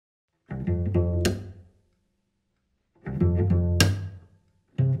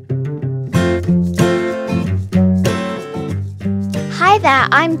there,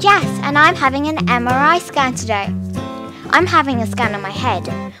 I'm Jess and I'm having an MRI scan today. I'm having a scan on my head.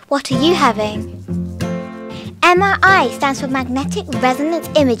 What are you having? MRI stands for Magnetic Resonance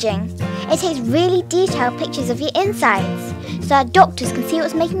Imaging. It takes really detailed pictures of your insides so that doctors can see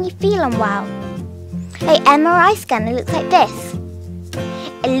what's making you feel unwell. A MRI scanner looks like this.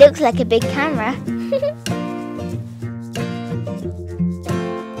 It looks like a big camera.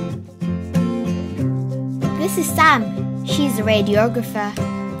 This is Sam. She's a radiographer.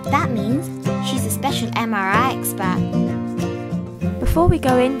 That means she's a special MRI expert. Before we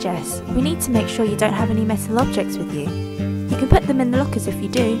go in, Jess, we need to make sure you don't have any metal objects with you. You can put them in the lockers if you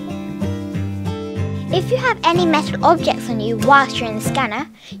do. If you have any metal objects on you whilst you're in the scanner,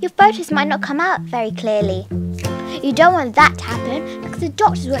 your photos might not come out very clearly. You don't want that to happen because the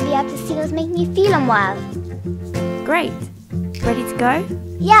doctors won't be able to see what's making you feel unwell. Great. Ready to go?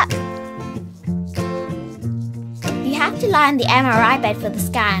 Yep. You have to lie on the MRI bed for the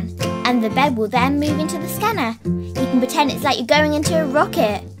scan, and the bed will then move into the scanner. You can pretend it's like you're going into a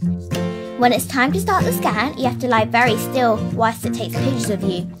rocket. When it's time to start the scan, you have to lie very still whilst it takes pictures of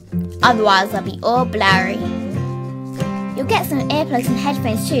you. Otherwise, they'll be all blurry. You'll get some earplugs and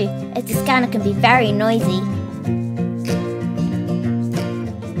headphones too, as the scanner can be very noisy.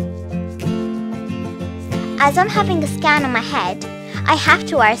 As I'm having a scan on my head, I have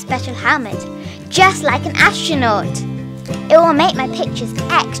to wear a special helmet, just like an astronaut. It will make my pictures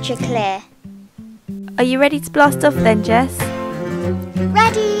extra clear. Are you ready to blast off then, Jess?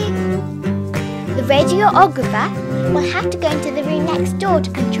 Ready! The radiographer will have to go into the room next door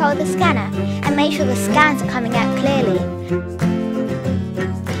to control the scanner and make sure the scans are coming out clearly.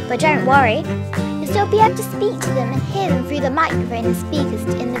 But don't worry, you'll still be able to speak to them and hear them through the microphone and speakers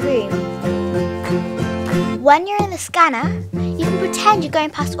in the room. When you're in the scanner, you can pretend you're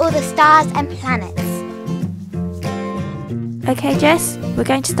going past all the stars and planets. Okay, Jess, we're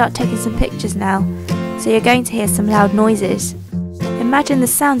going to start taking some pictures now, so you're going to hear some loud noises. Imagine the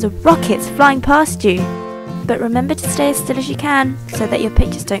sounds of rockets flying past you. But remember to stay as still as you can, so that your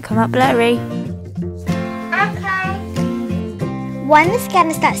pictures don't come out blurry. Okay. When the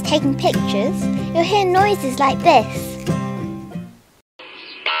scanner starts taking pictures, you'll hear noises like this.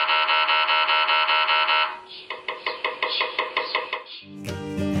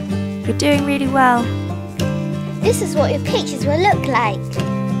 You're doing really well. This is what your pictures will look like.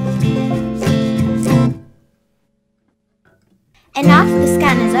 And after the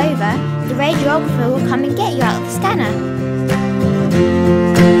scan is over, the radiographer will come and get you out of the scanner.